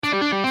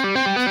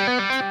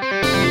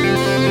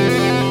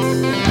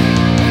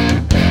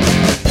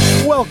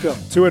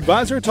Welcome to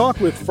Advisor Talk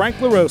with Frank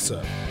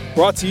LaRosa.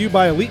 Brought to you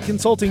by Elite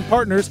Consulting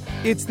Partners,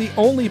 it's the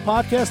only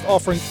podcast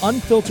offering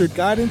unfiltered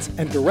guidance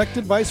and direct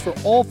advice for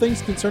all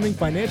things concerning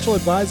financial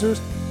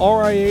advisors,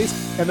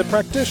 RIAs, and the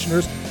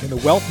practitioners in the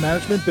wealth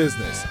management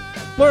business.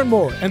 Learn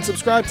more and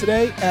subscribe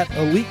today at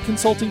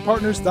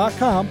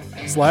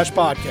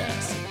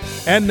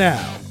eliteconsultingpartners.com/podcast. And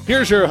now,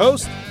 here's your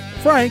host,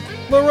 Frank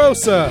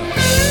LaRosa.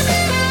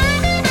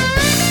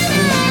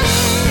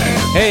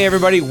 Hey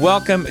everybody,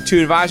 welcome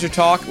to Advisor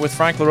Talk with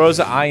Frank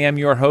LaRosa. I am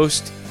your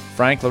host,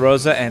 Frank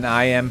LaRosa, and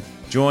I am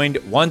joined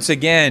once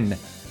again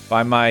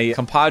by my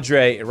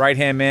compadre,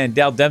 right-hand man,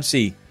 Dale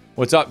Dempsey.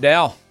 What's up,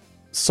 Dale?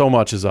 So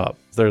much is up.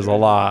 There's a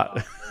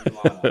lot.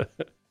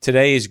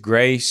 Today is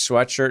Gray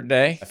Sweatshirt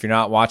Day. If you're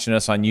not watching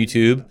us on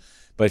YouTube,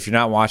 but if you're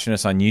not watching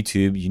us on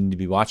YouTube, you need to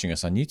be watching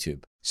us on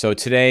YouTube. So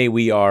today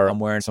I'm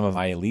wearing some of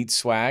my Elite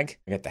swag.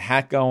 I got the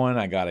hat going.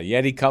 I got a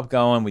Yeti cup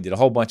going. We did a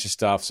whole bunch of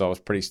stuff, so I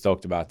was pretty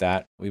stoked about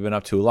that. We've been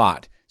up to a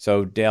lot.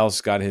 So Dale's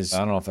got his, I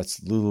don't know if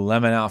that's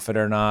Lululemon outfit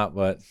or not,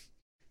 but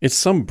it's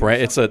some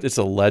brand. It's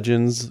a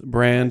Legends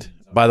brand.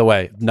 By the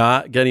way,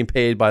 not getting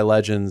paid by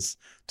Legends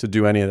to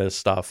do any of this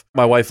stuff.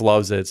 My wife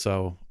loves it,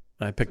 so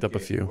I picked up a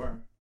few.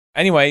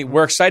 Anyway,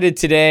 we're excited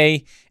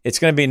today. It's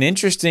going to be an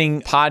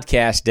interesting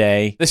podcast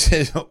day. This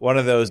is one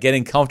of those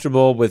getting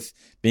comfortable with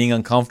being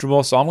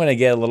uncomfortable. So I'm going to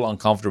get a little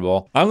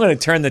uncomfortable. I'm going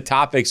to turn the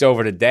topics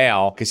over to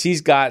Dale because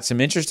he's got some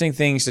interesting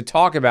things to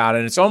talk about.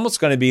 And it's almost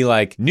going to be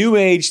like new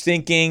age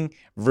thinking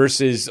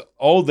versus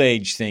old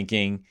age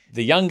thinking.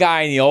 The young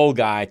guy and the old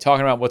guy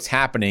talking about what's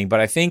happening.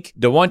 But I think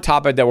the one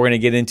topic that we're going to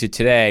get into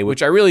today,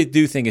 which I really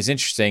do think is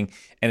interesting,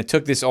 and it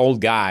took this old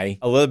guy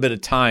a little bit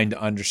of time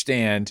to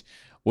understand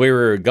where we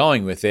were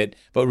going with it,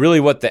 but really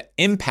what the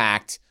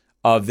impact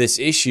of this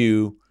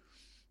issue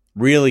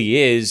really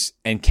is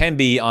and can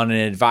be on an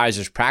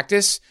advisor's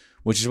practice,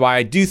 which is why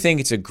I do think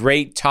it's a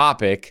great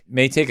topic. It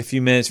may take a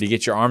few minutes to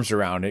get your arms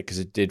around it because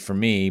it did for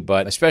me,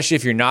 but especially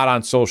if you're not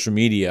on social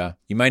media,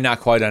 you might not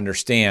quite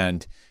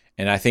understand.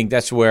 And I think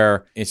that's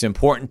where it's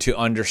important to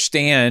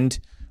understand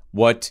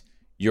what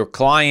your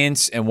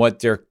clients and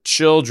what their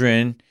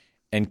children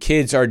and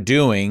kids are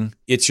doing.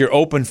 It's your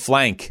open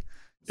flank.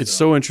 It's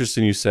so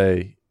interesting you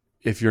say,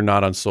 if you're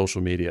not on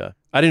social media.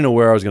 I didn't know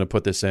where I was going to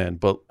put this in,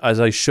 but as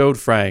I showed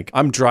Frank,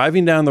 I'm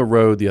driving down the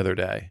road the other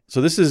day. So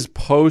this is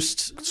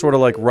post sort of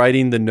like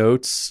writing the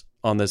notes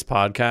on this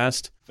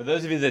podcast. For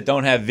those of you that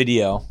don't have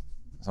video,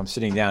 as I'm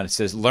sitting down, it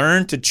says,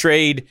 learn to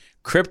trade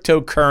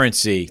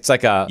cryptocurrency. It's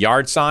like a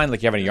yard sign,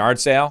 like you're having a yard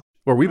sale.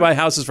 Where we buy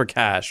houses for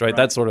cash, right?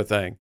 That sort of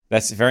thing.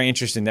 That's very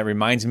interesting. That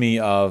reminds me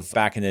of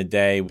back in the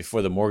day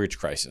before the mortgage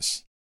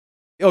crisis.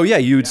 Oh, yeah.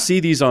 You'd see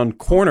these on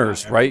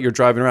corners, right? You're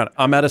driving around.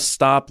 I'm at a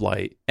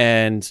stoplight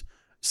and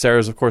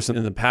Sarah's, of course,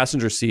 in the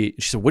passenger seat.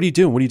 She said, what are you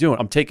doing? What are you doing?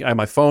 I have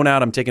my phone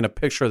out. I'm taking a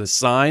picture of the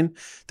sign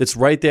that's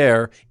right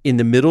there in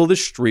the middle of the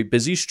street,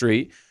 busy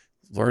street.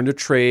 Learn to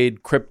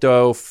trade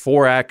crypto,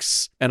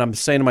 Forex. And I'm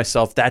saying to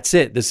myself, that's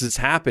it. This is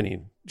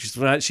happening. She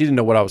didn't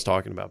know what I was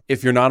talking about.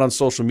 If you're not on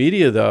social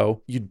media,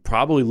 though, you'd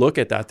probably look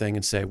at that thing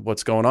and say,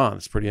 what's going on?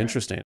 It's pretty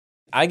interesting.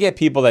 I get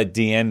people that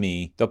DM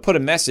me. They'll put a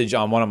message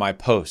on one of my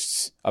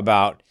posts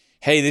about,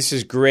 hey, this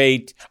is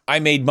great. I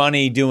made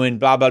money doing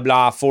blah, blah,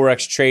 blah,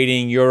 Forex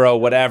trading, Euro,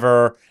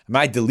 whatever. I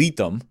might delete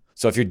them.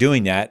 So if you're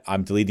doing that,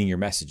 I'm deleting your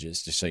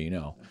messages, just so you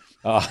know.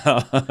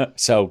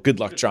 So good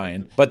luck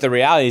trying. But the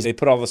reality is they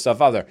put all this stuff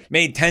out there.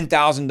 Made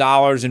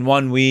 $10,000 in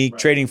 1 week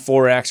trading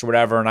Forex or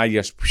whatever, and I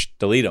just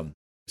delete them.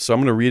 So I'm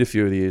going to read a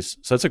few of these.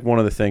 So that's like one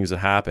of the things that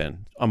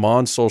happened. I'm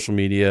on social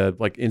media,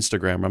 like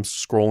Instagram. I'm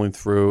scrolling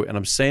through and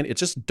I'm saying, it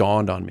just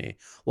dawned on me.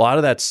 A lot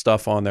of that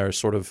stuff on there is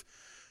sort of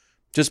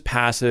just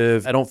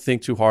passive. I don't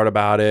think too hard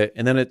about it.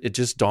 And then it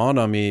just dawned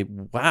on me,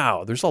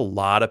 wow, there's a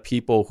lot of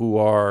people who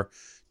are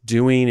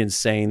doing and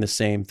saying the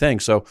same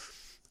thing. So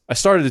I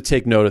started to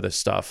take note of this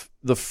stuff.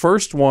 The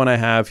first one I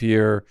have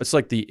here, it's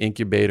like the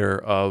incubator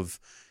of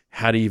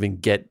how to even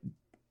get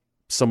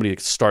somebody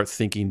to start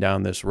thinking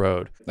down this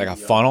road. Like a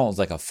funnel? It's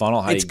like a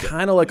funnel? It's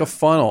kind of like a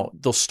funnel.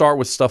 They'll start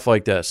with stuff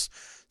like this.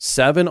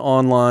 7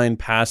 online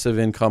passive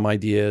income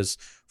ideas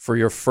for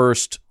your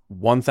first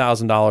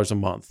 $1,000 a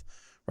month,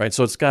 right?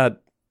 So it's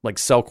got like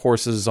sell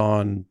courses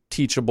on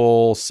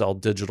Teachable, sell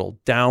digital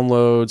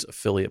downloads,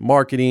 affiliate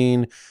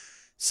marketing,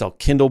 sell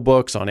Kindle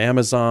books on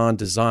Amazon,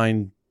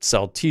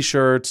 sell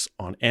t-shirts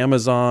on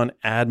Amazon,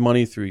 add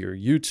money through your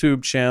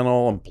YouTube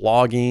channel and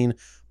blogging,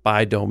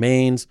 buy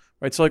domains,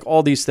 right? So like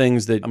all these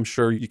things that I'm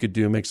sure you could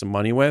do and make some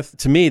money with.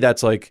 To me,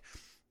 that's like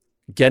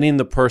getting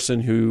the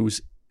person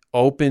who's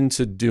open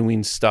to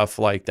doing stuff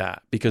like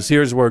that. Because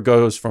here's where it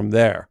goes from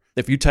there.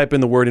 If you type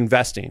in the word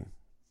investing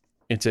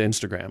into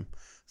Instagram,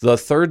 the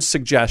third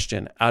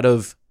suggestion out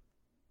of,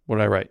 what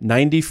did I write?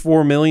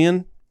 94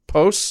 million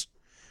posts.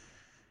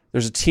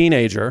 There's a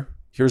teenager.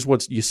 Here's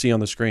what you see on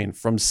the screen.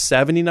 From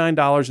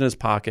 $79 in his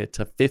pocket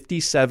to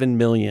 $57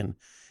 million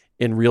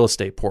in real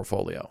estate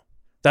portfolio.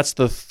 That's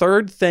the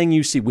third thing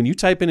you see when you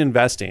type in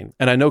investing.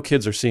 And I know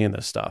kids are seeing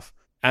this stuff.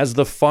 As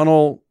the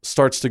funnel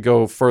starts to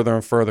go further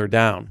and further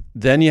down,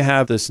 then you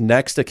have this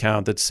next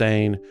account that's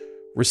saying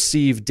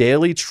receive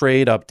daily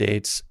trade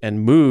updates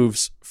and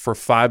moves for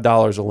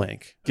 $5 a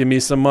link. Give me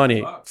some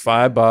money.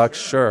 $5,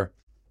 sure.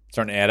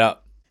 Starting to add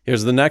up.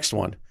 Here's the next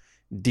one.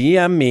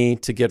 DM me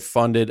to get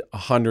funded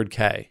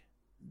 $100K.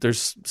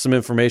 There's some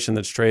information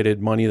that's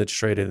traded, money that's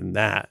traded in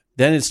that.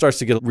 Then it starts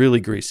to get really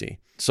greasy.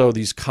 So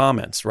these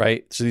comments,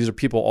 right? So these are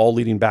people all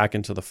leading back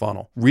into the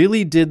funnel.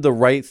 Really did the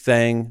right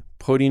thing,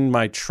 putting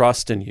my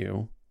trust in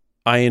you.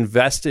 I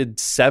invested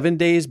 7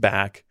 days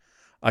back.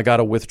 I got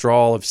a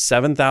withdrawal of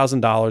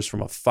 $7,000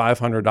 from a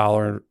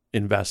 $500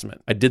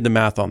 investment. I did the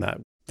math on that.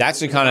 That's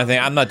the kind of thing.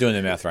 I'm not doing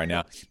the math right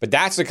now, but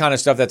that's the kind of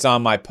stuff that's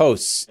on my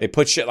posts. They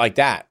put shit like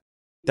that.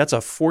 That's a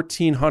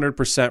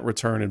 1,400%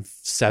 return in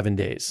 7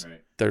 days.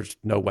 Right. There's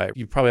no way.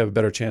 You probably have a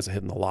better chance of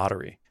hitting the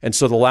lottery. And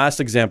so the last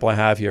example I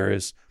have here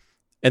is,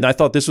 and I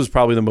thought this was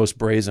probably the most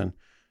brazen.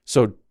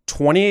 So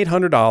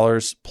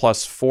 $2,800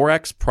 plus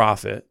 4x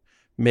profit,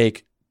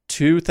 make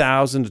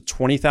 $2,000 to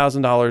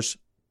 $20,000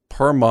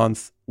 per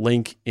month,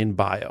 link in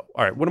bio.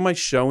 All right, what am I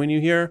showing you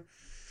here?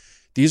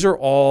 These are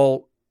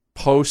all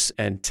posts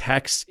and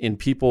texts in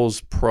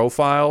people's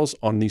profiles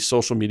on these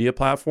social media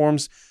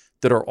platforms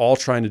that are all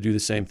trying to do the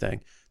same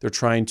thing. They're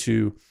trying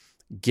to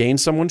gain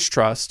someone's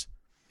trust,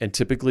 and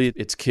typically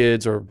it's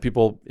kids or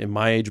people in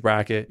my age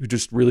bracket who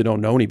just really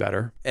don't know any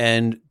better,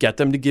 and get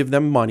them to give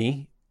them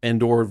money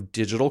and or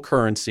digital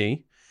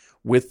currency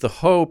with the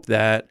hope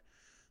that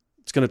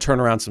it's going to turn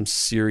around some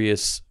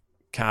serious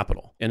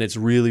capital. And it's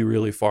really,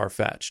 really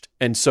far-fetched.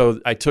 And so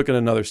I took it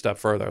another step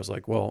further. I was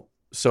like, well,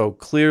 so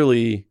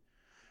clearly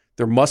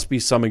there must be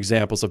some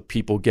examples of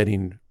people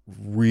getting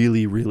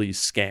really, really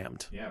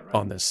scammed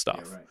on this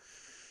stuff. Yeah, right.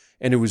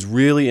 And it was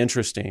really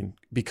interesting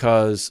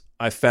because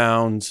I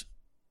found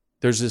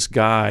there's this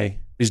guy,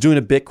 he's doing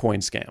a Bitcoin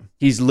scam.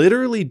 He's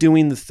literally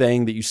doing the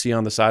thing that you see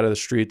on the side of the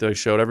street that I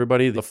showed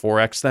everybody, the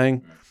 4X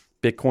thing,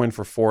 Bitcoin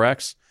for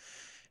 4X.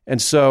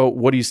 And so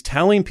what he's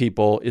telling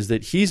people is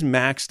that he's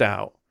maxed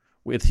out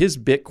with his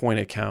Bitcoin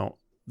account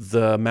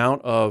the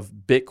amount of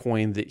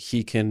Bitcoin that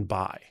he can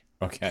buy.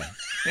 Okay.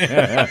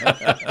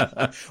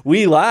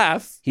 We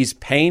laugh. He's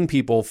paying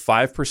people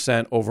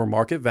 5% over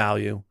market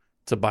value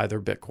to buy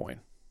their Bitcoin.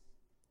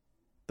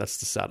 That's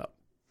the setup.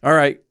 All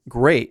right,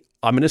 great.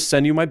 I'm going to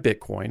send you my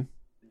Bitcoin.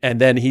 And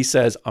then he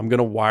says, I'm going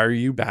to wire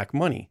you back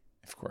money.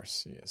 Of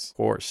course he is. Of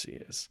course he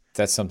is.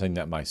 That's something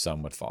that my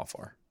son would fall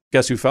for.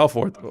 Guess who fell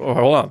for it? Okay. Oh,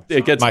 hold on.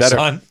 It gets my better.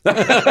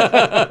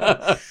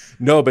 Son?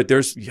 No, but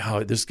this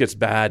gets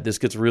bad. This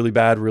gets really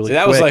bad really quick.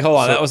 That was like, hold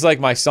on. That was like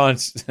my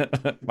son's,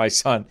 my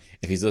son,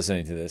 if he's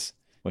listening to this,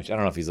 which I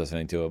don't know if he's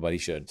listening to it, but he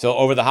should. So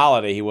over the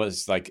holiday, he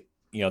was like,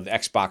 the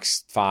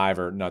Xbox 5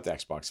 or not the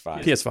Xbox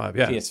 5. PS5,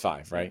 yeah.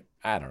 PS5, right?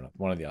 I don't know.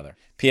 One or the other.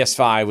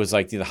 PS5 was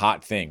like the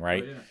hot thing,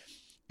 right? Oh, yeah.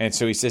 And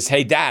so he says,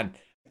 hey, Dad,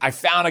 I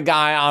found a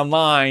guy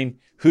online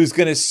who's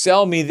going to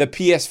sell me the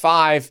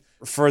PS5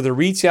 for the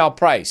retail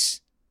price.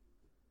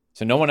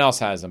 So no one else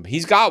has them.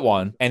 He's got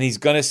one, and he's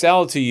going to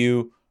sell it to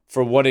you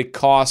for what it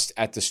costs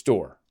at the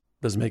store.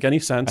 Doesn't make any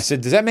sense. I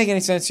said, does that make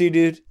any sense to you,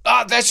 dude?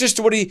 That's just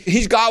what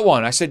he's got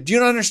one. I said, do you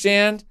not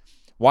understand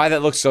why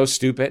that looks so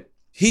stupid?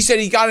 He said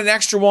he got an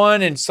extra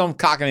one in some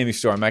cockamamie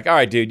store. I'm like, all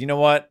right, dude, you know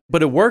what?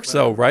 But it works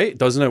though, right?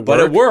 Doesn't it work? But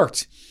it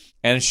worked.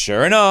 And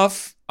sure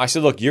enough, I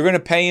said, look, you're going to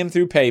pay him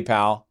through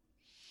PayPal,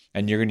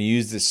 and you're going to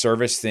use the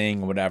service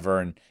thing or whatever.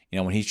 And,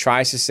 when he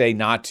tries to say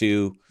not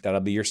to, that'll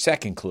be your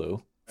second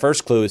clue.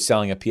 First clue is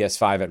selling a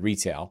PS5 at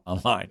retail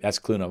online. That's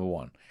clue number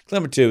one. Clue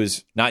number two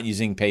is not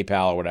using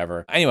PayPal or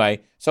whatever.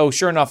 Anyway, so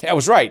sure enough, I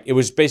was right. It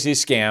was basically a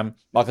scam.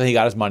 Luckily, he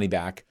got his money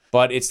back.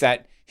 But it's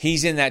that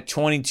he's in that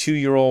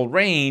 22-year-old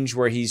range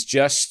where he's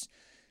just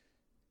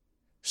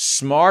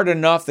smart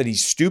enough that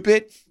he's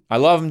stupid. I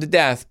love him to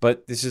death,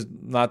 but this is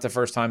not the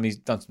first time he's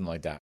done something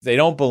like that. They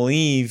don't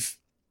believe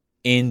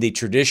in the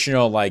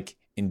traditional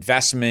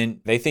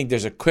investment. They think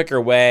there's a quicker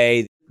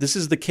way. This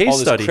is the case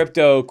study. All this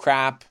crypto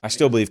crap. I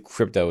still believe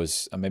crypto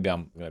is, maybe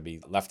I'm going to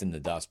be left in the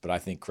dust, but I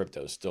think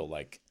crypto is still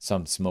like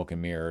some smoke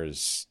and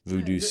mirrors,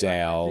 voodoo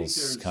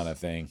sales kind of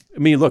thing. I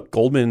mean, look,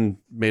 Goldman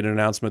made an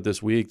announcement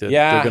this week that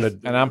they're going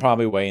to... and I'm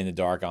probably way in the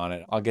dark on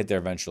it. I'll get there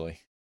eventually.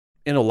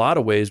 In a lot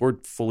of ways, we're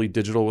fully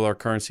digital with our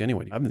currency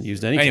anyway. I haven't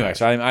used any Anyway, cash.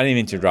 so I didn't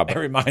mean to drop it. It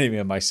reminded me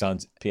of my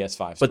son's PS5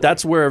 story. But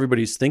that's where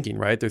everybody's thinking,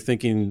 right? They're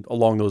thinking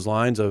along those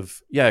lines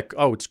of,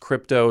 it's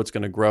crypto. It's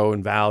going to grow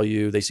in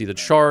value. They see the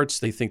charts.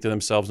 They think to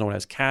themselves, no one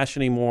has cash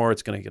anymore.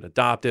 It's going to get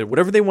adopted.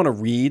 Whatever they want to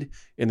read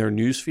in their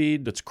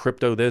newsfeed, that's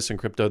crypto this and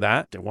crypto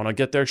that. They want to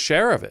get their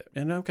share of it.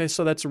 And okay,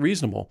 so that's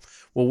reasonable.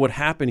 Well, what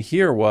happened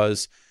here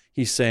was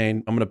he's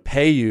saying, I'm going to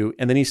pay you.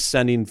 And then he's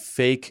sending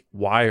fake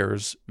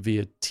wires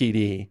via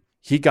TD.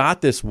 He got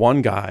this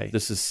one guy.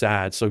 This is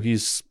sad. So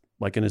he's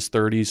like in his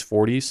 30s,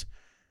 40s.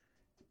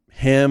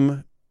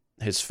 Him,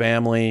 his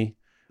family,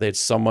 they had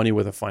some money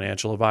with a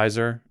financial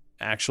advisor,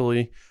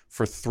 actually,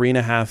 for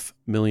 $3.5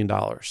 million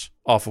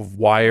off of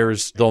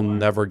wires they'll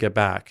never get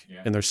back.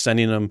 Yeah. And they're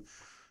sending them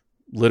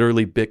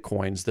literally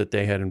Bitcoins that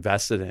they had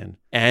invested in.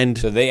 And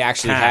so they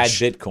actually cash.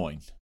 had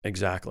Bitcoin.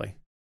 Exactly.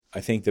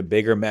 I think the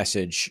bigger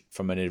message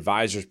from an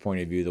advisor's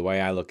point of view, the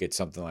way I look at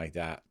something like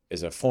that,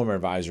 as a former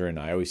advisor, and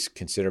I always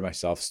consider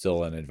myself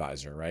still an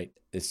advisor, right?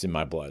 It's in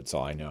my blood. It's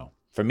all I know.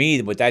 For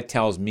me, what that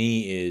tells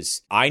me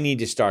is I need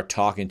to start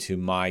talking to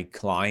my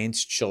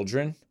clients'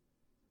 children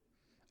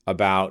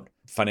about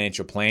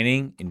financial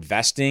planning,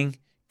 investing,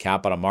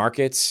 capital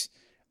markets,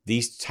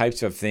 these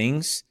types of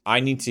things. I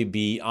need to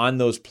be on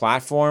those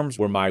platforms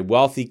where my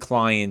wealthy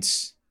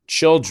clients'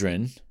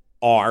 children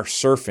are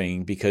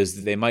surfing,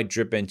 because they might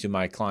drip into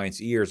my clients'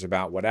 ears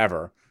about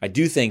whatever. I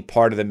do think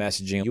part of the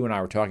messaging, you and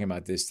I were talking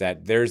about this,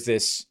 that there's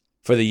this,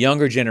 for the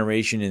younger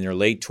generation in their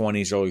late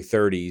 20s, early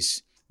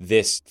 30s,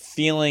 this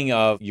feeling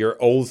of your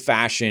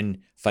old-fashioned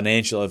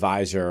financial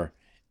advisor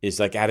is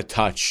like out of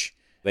touch.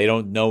 They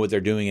don't know what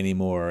they're doing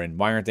anymore. And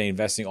why aren't they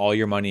investing all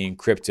your money in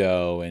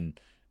crypto and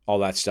all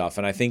that stuff?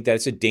 And I think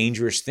that's a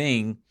dangerous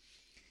thing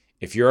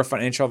if you're a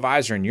financial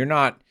advisor and you're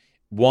not,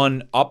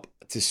 one, up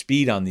to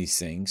speed on these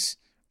things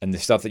and the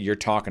stuff that you're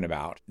talking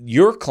about.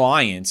 Your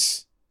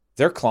clients,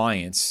 their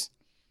clients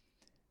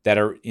that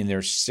are in their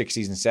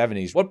 60s and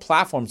 70s, what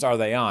platforms are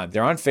they on?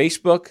 They're on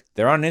Facebook,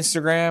 they're on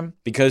Instagram,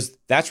 because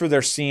that's where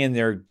they're seeing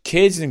their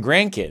kids and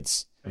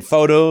grandkids and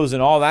photos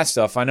and all that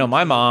stuff. I know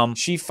my mom,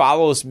 she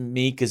follows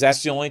me because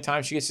that's the only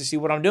time she gets to see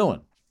what I'm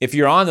doing. If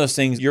you're on those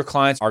things, your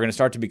clients are going to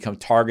start to become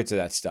targets of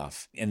that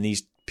stuff. And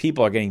these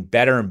people are getting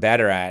better and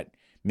better at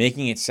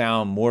making it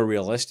sound more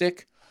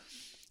realistic.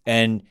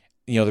 And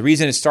the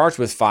reason it starts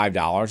with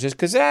 $5 is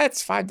because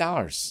that's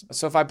 $5.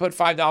 So if I put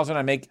 $5 and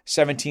I make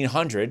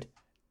 $1,700,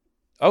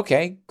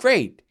 okay,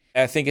 great.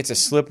 I think it's a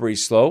slippery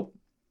slope,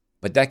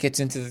 but that gets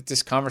into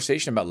this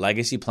conversation about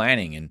legacy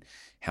planning. And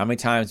how many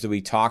times do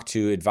we talk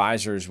to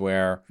advisors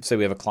where, say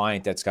we have a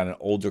client that's got an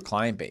older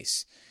client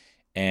base,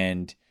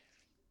 and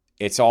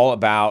it's all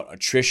about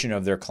attrition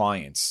of their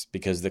clients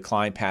because the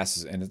client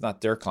passes, and it's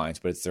not their clients,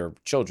 but it's their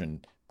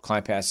children.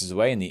 Client passes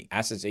away and the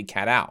assets they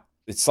cat out.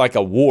 It's like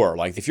a war.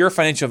 Like if you're a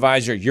financial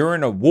advisor, you're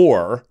in a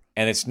war,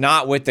 and it's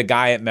not with the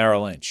guy at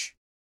Merrill Lynch.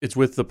 It's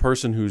with the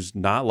person who's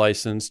not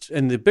licensed.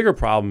 And the bigger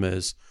problem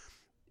is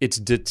it's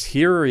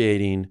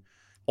deteriorating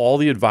all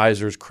the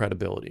advisors'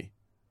 credibility.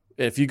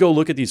 If you go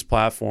look at these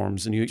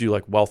platforms and you do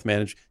like wealth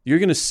management, you're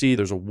going to see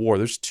there's a war.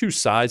 There's two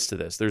sides to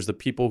this. There's the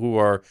people who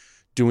are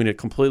doing it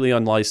completely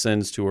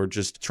unlicensed, who are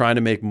just trying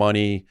to make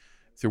money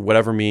through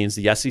whatever means.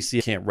 The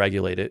SEC can't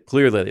regulate it.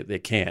 Clearly, they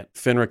can't.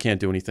 FINRA can't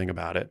do anything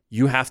about it.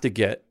 You have to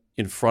get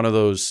in front of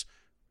those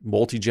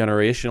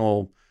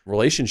multi-generational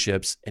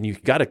relationships, and you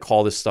got to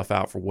call this stuff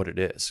out for what it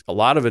is. A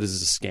lot of it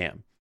is a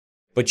scam.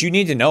 But you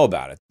need to know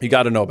about it. You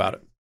got to know about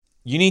it.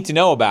 You need to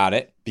know about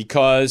it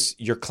because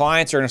your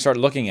clients are going to start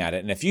looking at it.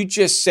 And if you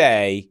just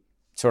say,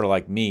 sort of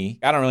like me,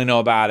 I don't really know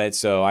about it,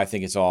 so I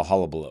think it's all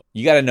hullabaloo.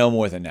 You got to know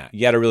more than that.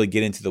 You got to really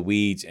get into the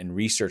weeds and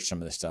research some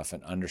of this stuff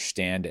and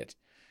understand it.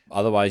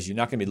 Otherwise, you're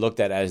not going to be looked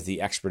at as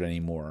the expert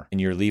anymore,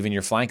 and you're leaving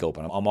your flank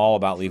open. I'm all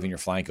about leaving your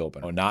flank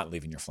open or not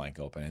leaving your flank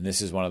open. And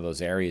this is one of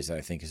those areas that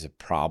I think is a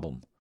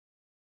problem.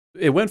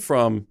 It went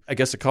from, I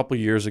guess, a couple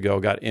of years ago,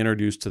 got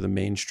introduced to the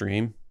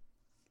mainstream,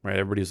 right?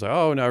 Everybody's like,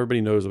 oh, now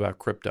everybody knows about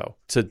crypto.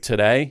 To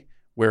today,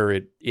 where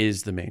it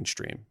is the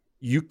mainstream.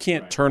 You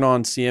can't turn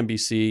on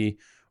CNBC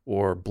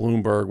or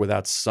Bloomberg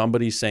without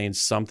somebody saying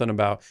something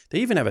about, they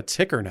even have a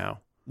ticker now.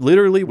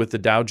 Literally with the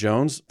Dow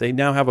Jones, they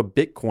now have a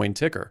Bitcoin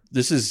ticker.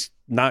 This is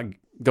not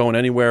going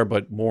anywhere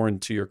but more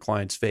into your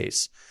client's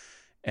face.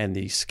 And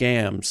the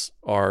scams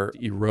are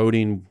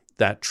eroding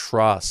that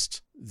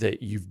trust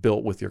that you've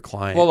built with your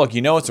client. Well, look,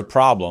 it's a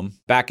problem.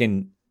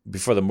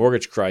 Before the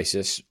mortgage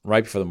crisis,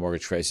 right before the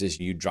mortgage crisis,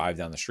 you'd drive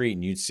down the street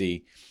and you'd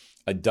see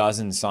a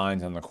dozen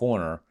signs on the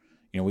corner.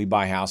 We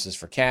buy houses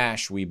for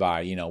cash. We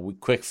buy, we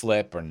quick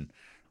flip and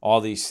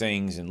all these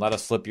things, and let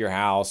us flip your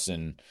house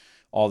and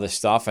all this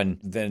stuff. And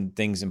then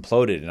things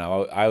imploded. And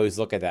I always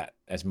look at that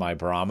as my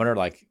barometer.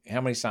 Like, how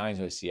many signs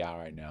do I see out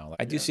right now?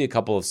 I do see a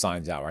couple of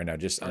signs out right now,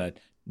 just on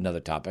another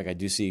topic. I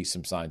do see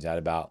some signs out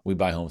about we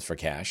buy homes for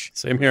cash.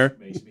 Same here.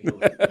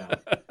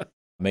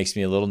 Makes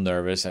me a little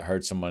nervous. I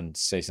heard someone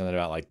say something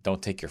about like,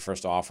 don't take your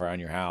first offer on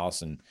your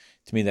house. And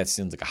to me, that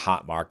seems like a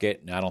hot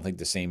market. And I don't think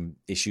the same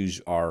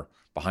issues are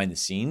behind the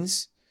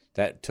scenes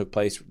that took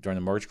place during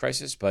the mortgage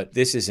crisis. But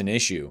this is an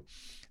issue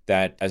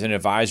that as an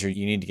advisor,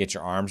 you need to get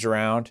your arms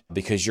around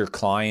because your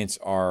clients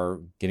are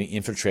getting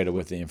infiltrated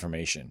with the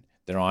information.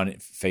 They're on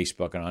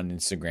Facebook and on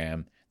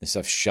Instagram. The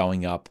stuff's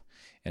showing up,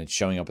 and it's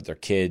showing up with their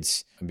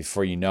kids. And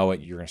before you know it,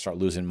 you're going to start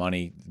losing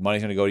money. The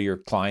money's going to go to your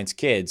clients'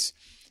 kids,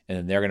 and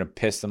then they're going to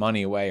piss the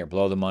money away or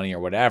blow the money or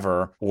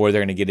whatever, or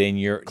they're going to get in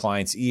your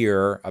client's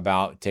ear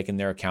about taking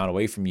their account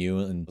away from you.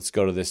 And let's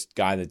go to this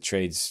guy that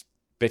trades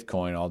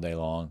Bitcoin all day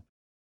long.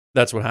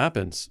 That's what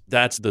happens.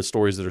 That's the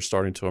stories that are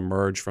starting to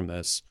emerge from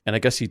this. And I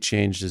guess he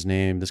changed his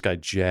name, this guy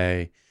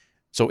Jay.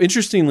 So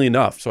interestingly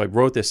enough, so I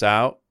wrote this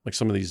out, like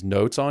some of these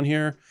notes on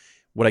here.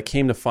 What I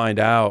came to find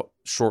out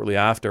shortly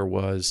after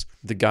was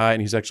the guy,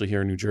 and he's actually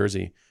here in New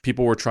Jersey.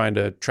 People were trying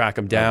to track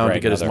him down to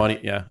get his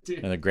money. Yeah.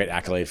 Another great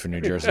accolade for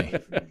New Jersey.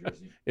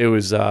 It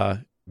was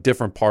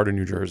different part of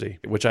New Jersey,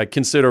 which I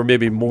consider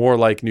maybe more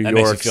like New That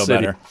York makes you feel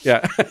City. better.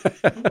 Yeah.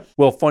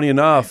 Well, funny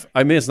enough,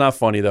 I mean, it's not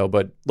funny though,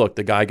 but look,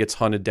 the guy gets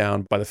hunted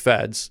down by the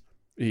feds.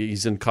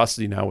 He's in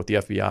custody now with the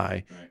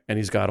FBI, and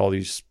he's got all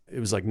these, it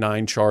was like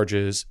 9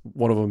 charges.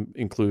 One of them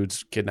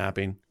includes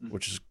kidnapping,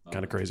 which is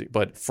kind of crazy,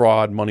 but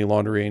fraud, money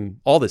laundering,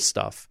 all this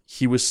stuff.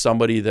 He was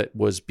somebody that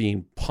was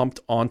being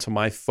pumped onto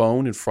my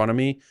phone in front of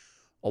me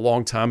a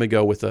long time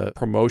ago with a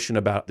promotion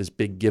about this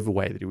big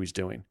giveaway that he was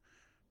doing.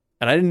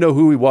 And I didn't know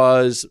who he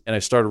was, and I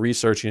started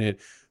researching it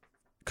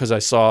because I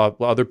saw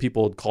other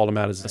people had called him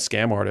out as a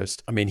scam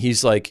artist. I mean,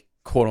 he's like,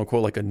 quote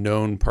unquote, like a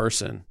known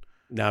person.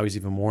 Now he's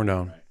even more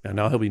known. And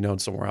now he'll be known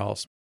somewhere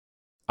else.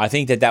 I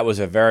think that was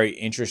a very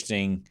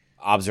interesting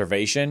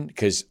observation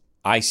because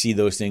I see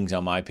those things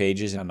on my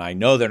pages and I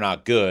know they're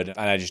not good and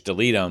I just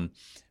delete them.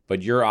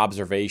 But your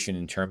observation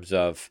in terms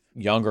of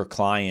younger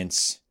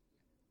clients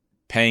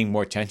paying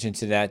more attention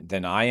to that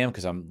than I am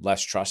because I'm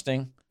less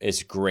trusting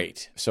is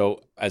great.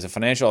 So as a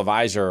financial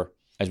advisor,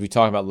 as we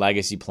talk about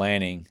legacy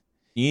planning,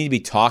 you need to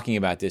be talking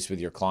about this with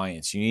your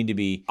clients. You need to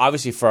be,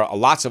 obviously for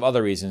lots of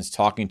other reasons,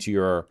 talking to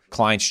your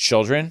clients'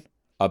 children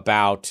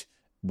about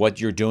what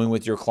you're doing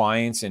with your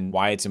clients and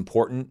why it's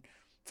important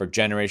for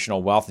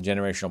generational wealth and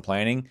generational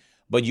planning.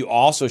 But you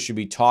also should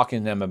be talking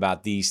to them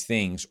about these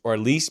things, or at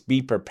least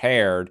be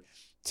prepared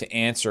to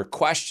answer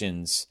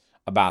questions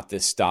about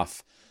this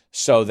stuff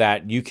so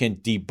that you can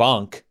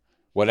debunk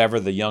whatever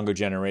the younger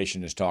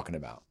generation is talking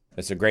about.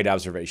 That's a great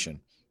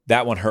observation.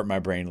 That one hurt my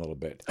brain a little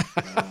bit.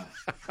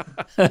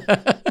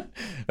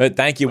 But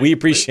thank you. We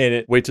appreciate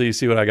it. Wait till you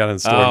see what I got in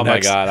store Oh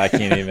next. my God. I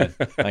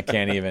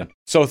can't even.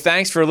 So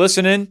thanks for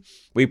listening.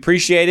 We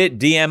appreciate it.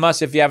 DM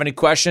us if you have any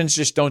questions.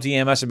 Just don't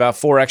DM us about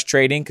Forex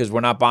trading because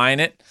we're not buying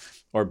it,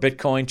 or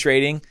Bitcoin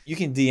trading. You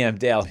can DM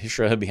Dale. I'm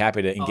sure he'll be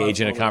happy to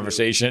engage in a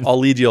conversation. I'll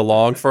lead you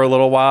along for a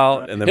little while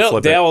and then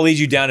flip Dale it. will lead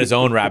you down his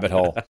own rabbit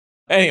hole.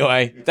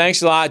 Anyway,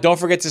 thanks a lot. Don't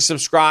forget to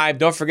subscribe.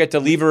 Don't forget to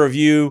leave a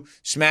review.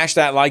 Smash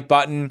that like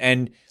button.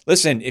 And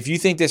listen, if you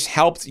think this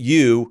helped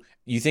you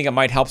think it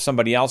might help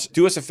somebody else,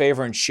 do us a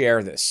favor and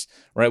share this,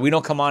 right? We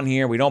don't come on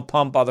here. We don't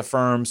pump other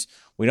firms.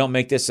 We don't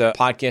make this a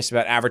podcast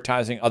about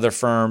advertising other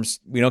firms.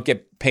 We don't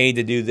get paid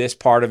to do this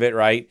part of it,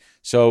 right?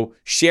 So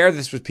share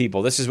this with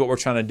people. This is what we're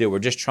trying to do. We're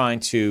just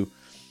trying to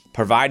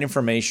provide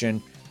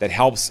information that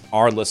helps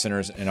our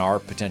listeners and our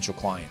potential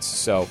clients.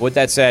 So with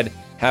that said,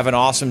 have an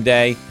awesome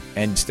day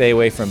and stay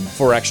away from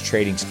Forex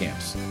trading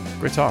scams.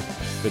 Great talk.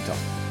 Good talk.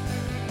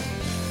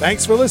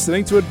 Thanks for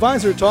listening to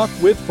Advisor Talk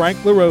with Frank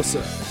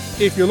LaRosa.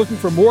 If you're looking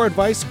for more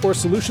advice or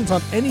solutions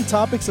on any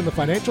topics in the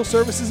financial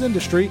services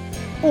industry,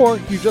 or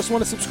you just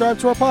want to subscribe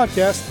to our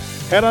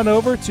podcast, head on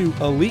over to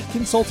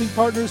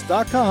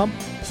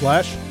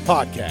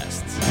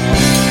eliteconsultingpartners.com/podcasts.